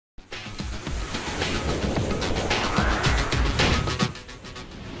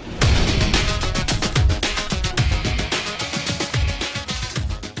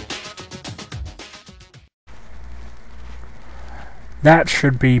That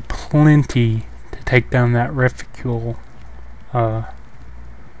should be plenty to take down that reticule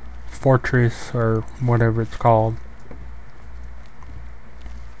fortress or whatever it's called.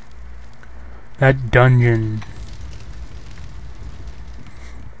 That dungeon.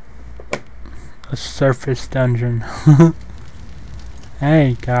 A surface dungeon.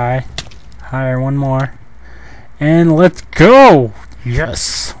 Hey, guy. Hire one more. And let's go!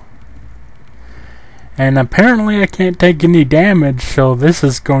 Yes! And apparently I can't take any damage, so this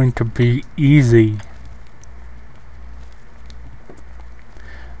is going to be easy.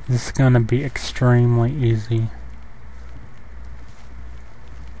 This is gonna be extremely easy.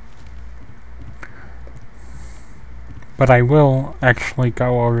 But I will actually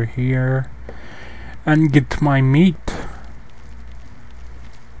go over here and get my meat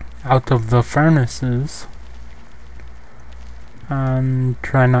out of the furnaces and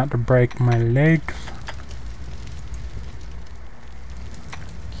try not to break my legs.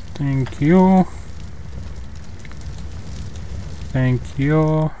 Thank you. Thank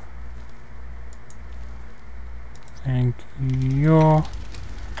you. Thank you.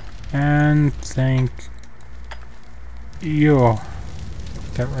 And thank you.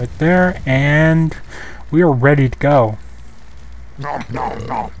 That right there, and we are ready to go. Nom nom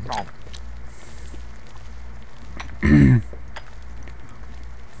nom nom.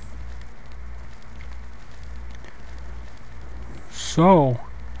 So,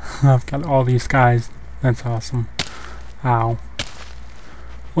 I've got all these guys. That's awesome. Ow.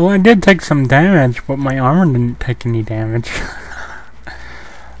 Well, I did take some damage, but my armor didn't take any damage.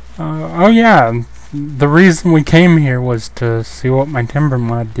 Oh yeah, the reason we came here was to see what my timber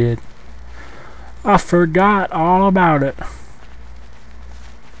mod did. I forgot all about it.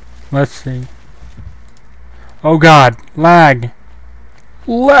 Let's see. Oh god, lag!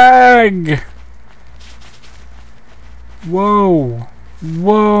 Lag! Whoa!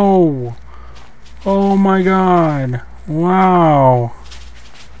 Whoa! Oh my god! Wow!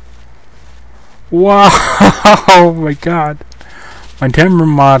 Wow! Oh my god! My timber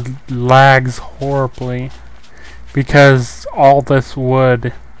mod lags horribly because all this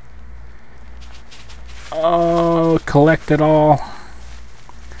wood collect it all.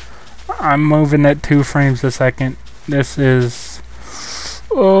 I'm moving at 2 frames a second. This is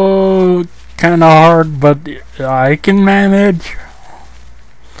kinda hard, but I can manage.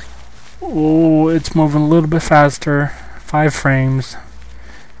 Oh, it's moving a little bit faster. 5 frames.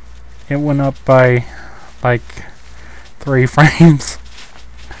 It went up by like 3 frames.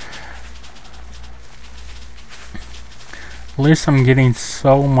 At least I'm getting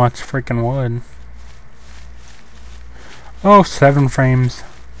so much freaking wood. Oh, 7 frames.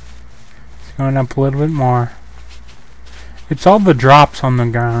 It's going up a little bit more. It's all the drops on the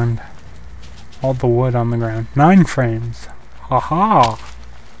ground. All the wood on the ground. 9 frames. Haha.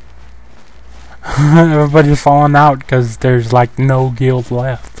 Everybody's falling out because there's like no guild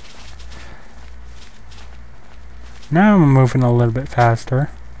left. Now I'm moving a little bit faster.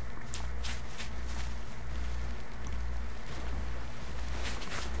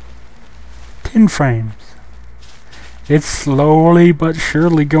 10 frames. It's slowly but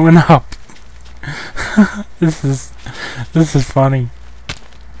surely going up. This is funny.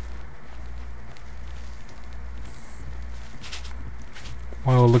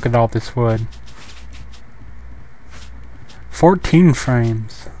 Whoa, look at all this wood. 14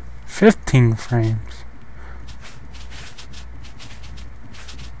 frames. 15 frames.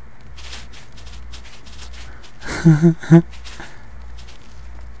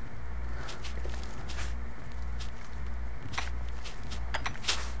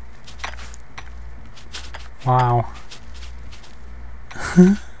 Wow.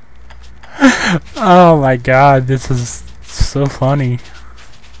 Oh my god, this is so funny.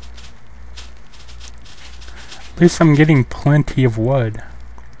 At least I'm getting plenty of wood.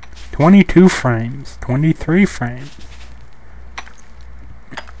 22 frames, 23 frames.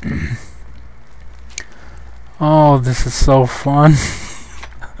 Oh, this is so fun.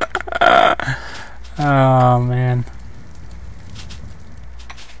 Oh man.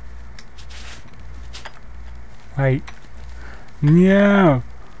 Wait. No.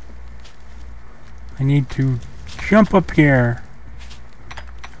 I need to jump up here.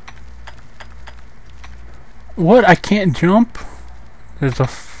 What? I can't jump? There's a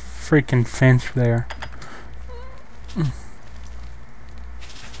freaking fence there.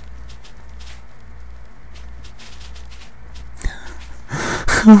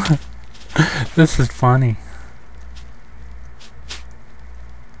 This is funny.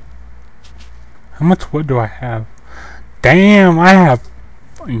 How much wood do I have? Damn, I have...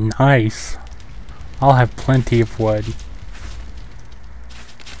 Nice. I'll have plenty of wood.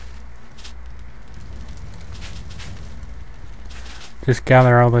 Just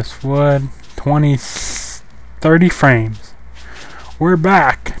gather all this wood. 30 frames. We're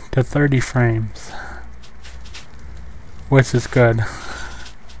back to 30 frames. Which is good.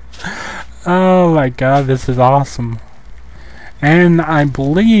 Oh my god, this is awesome. And I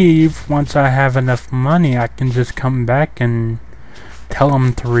believe once I have enough money, I can just come back and tell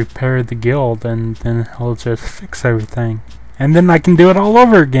him to repair the guild, and then he'll just fix everything. And then I can do it all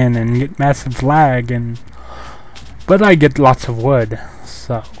over again and get massive lag, but I get lots of wood,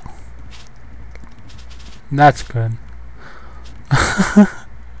 so that's good.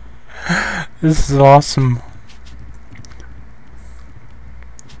 This is awesome.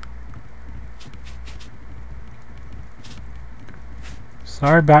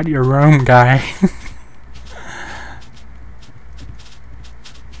 Sorry about your room, guy.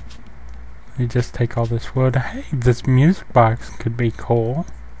 You just take all this wood. Hey, this music box could be cool.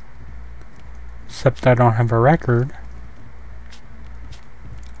 Except I don't have a record.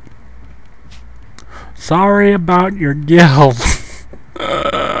 Sorry about your guild.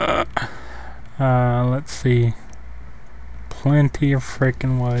 Let's see. Plenty of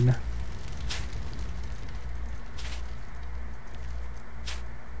freaking wood.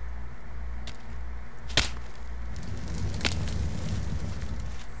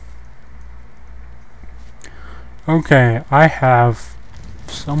 Okay, I have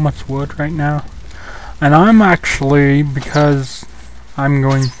so much wood right now. And I'm actually, because I'm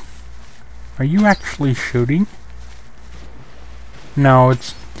going... Are you actually shooting? No,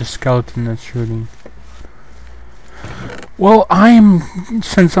 it's the skeleton that's shooting. Well,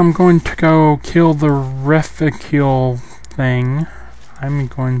 since I'm going to go kill the reficule thing, I'm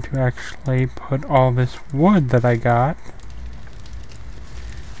going to actually put all this wood that I got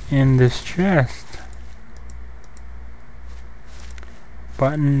in this chest.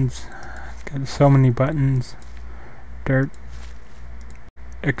 Buttons, got so many buttons, dirt,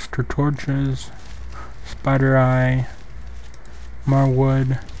 extra torches, spider eye, more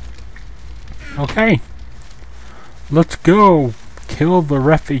wood. Okay, let's go kill the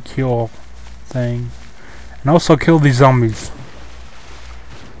reficule thing, and also kill these zombies.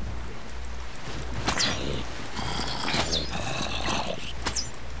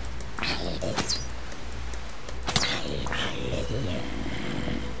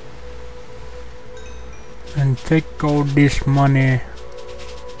 And take all this money.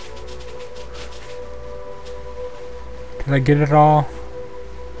 Did I get it all?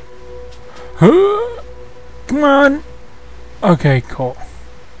 Come on! Okay, cool.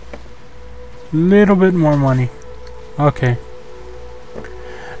 Little bit more money. Okay.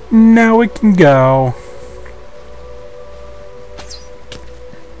 Now we can go.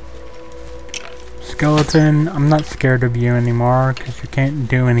 Skeleton, I'm not scared of you anymore because you can't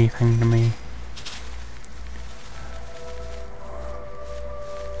do anything to me.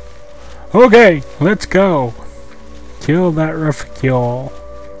 Okay, let's go. Kill that reficule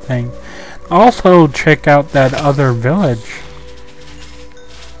thing. Also check out that other village,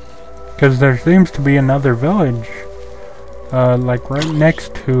 because there seems to be another village like right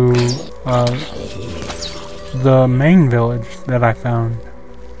next to the main village that I found.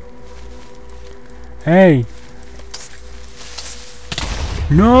 Hey,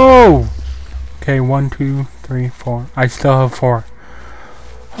 no. Okay, 1 2 3 4. I still have 4.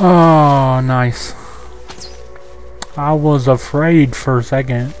 Oh, nice. I was afraid for a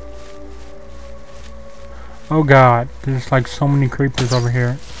second. Oh god, there's like so many creepers over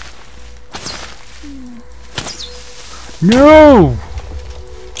here. No!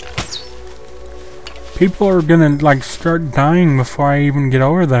 People are gonna like start dying before I even get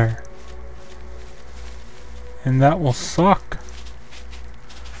over there. And that will suck.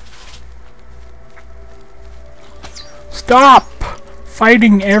 Stop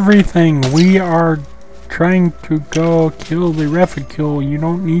fighting everything. We are trying to go kill the reficule. You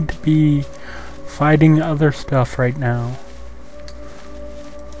don't need to be fighting other stuff right now.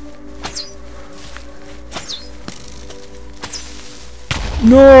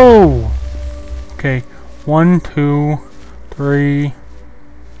 No! Okay, 1 2 3.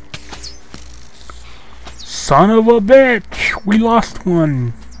 Son of a bitch! We lost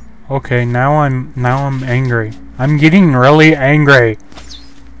one. Okay, now I'm angry. I'm getting really angry.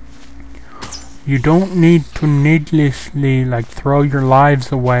 You don't need to needlessly like throw your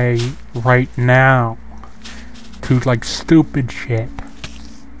lives away right now to like stupid shit.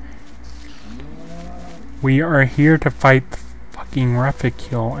 We are here to fight the fucking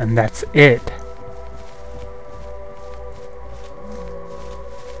reficule, and that's it.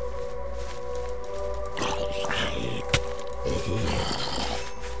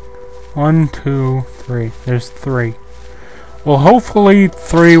 One, two, three. There's 3. Well, hopefully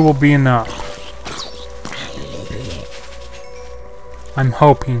 3 will be enough. I'm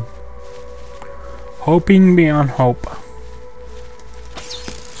hoping. Hoping beyond hope.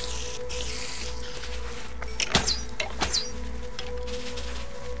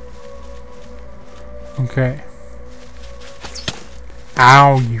 Okay.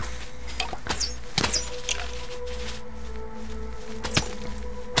 Ow, you.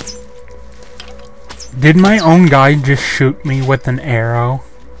 Did my own guy just shoot me with an arrow?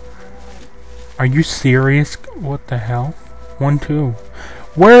 Are you serious? What the hell? 1, 2.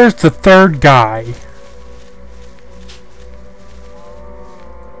 Where's the third guy?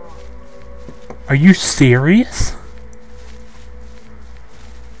 Are you serious?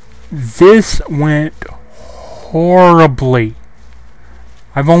 This went horribly.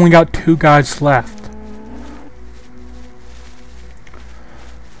 I've only got 2 guys left.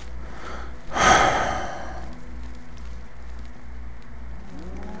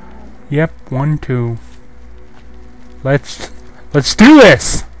 Yep, 1, 2. Let's do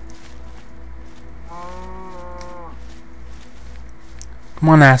this! Come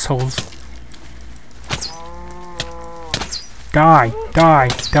on, assholes. Die, die,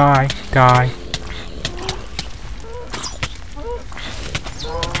 die, die.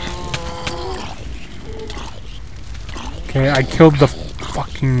 Okay, I killed the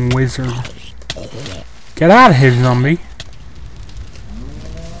fucking wizard. Get out of here, zombie.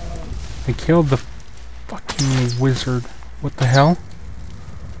 I killed the fucking wizard. What the hell?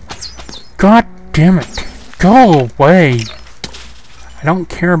 God damn it. Go away. I don't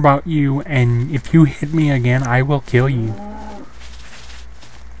care about you, and if you hit me again, I will kill you.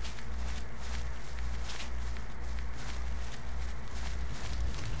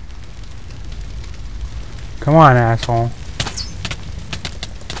 Come on, asshole.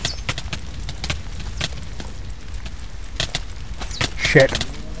 Shit.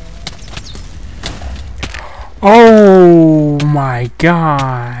 Oh my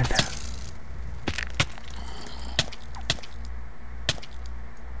god.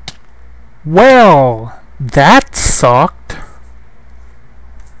 Well, that sucked.